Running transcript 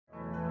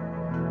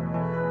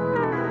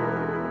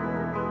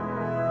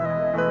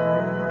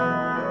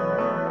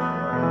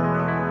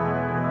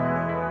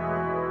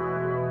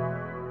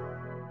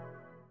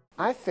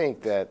I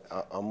think that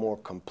a more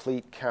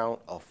complete count,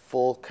 a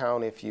full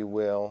count, if you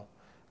will,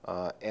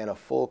 and a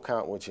full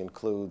count which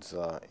includes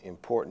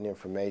important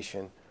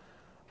information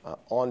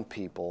on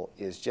people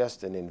is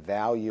just an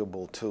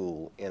invaluable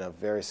tool in a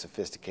very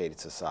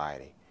sophisticated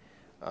society.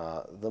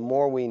 The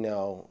more we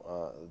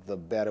know, the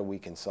better we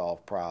can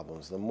solve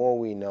problems. The more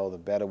we know, the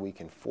better we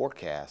can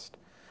forecast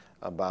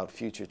about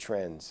future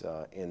trends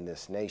in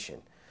this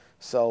nation.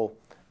 So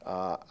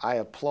I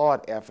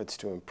applaud efforts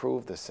to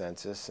improve the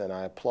census, and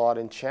I applaud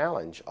and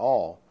challenge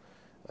all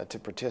to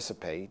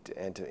participate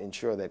and to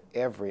ensure that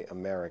every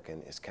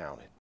American is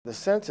counted. The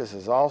census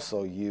is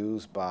also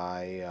used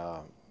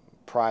by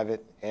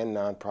private and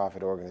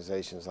nonprofit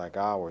organizations like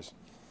ours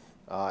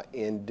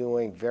in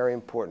doing very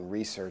important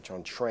research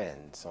on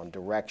trends, on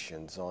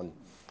directions, on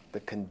the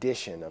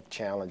condition of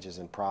challenges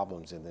and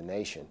problems in the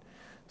nation.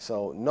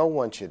 So no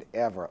one should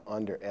ever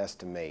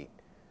underestimate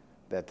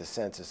that the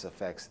census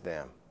affects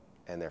them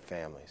and their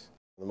families.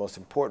 The most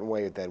important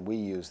way that we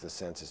use the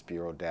Census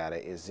Bureau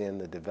data is in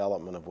the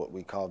development of what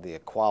we call the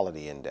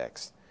Equality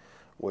Index,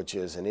 which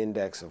is an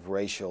index of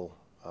racial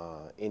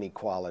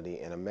inequality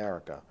in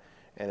America.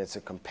 And it's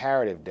a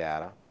comparative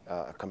data,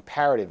 a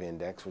comparative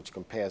index which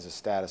compares the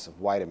status of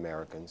white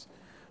Americans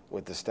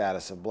with the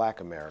status of black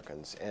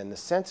Americans. And the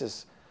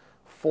census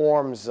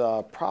forms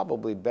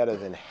probably better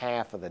than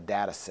half of the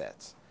data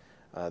sets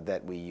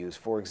that we use.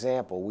 For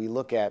example, we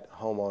look at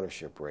home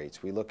ownership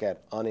rates, we look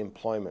at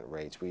unemployment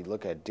rates, we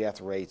look at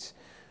death rates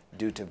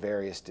due to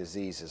various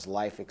diseases,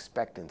 life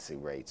expectancy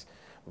rates,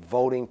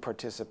 voting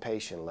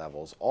participation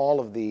levels. All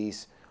of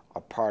these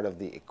are part of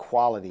the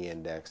Equality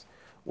Index,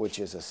 which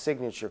is a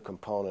signature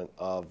component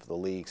of the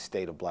League's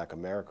State of Black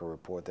America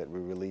report that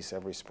we release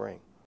every spring.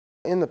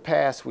 In the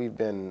past, we've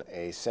been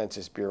a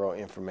Census Bureau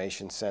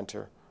information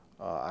center,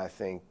 I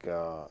think,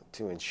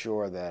 to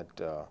ensure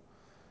that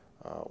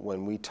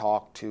when we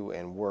talk to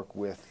and work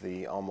with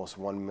the almost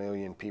 1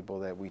 million people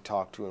that we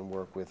talk to and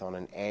work with on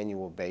an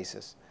annual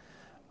basis,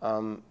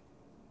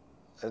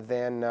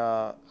 then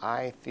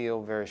I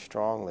feel very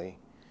strongly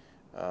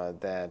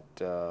that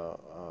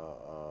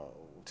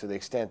to the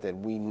extent that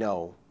we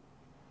know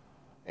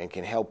and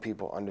can help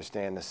people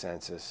understand the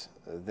census,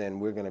 then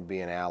we're going to be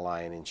an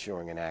ally in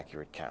ensuring an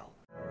accurate count.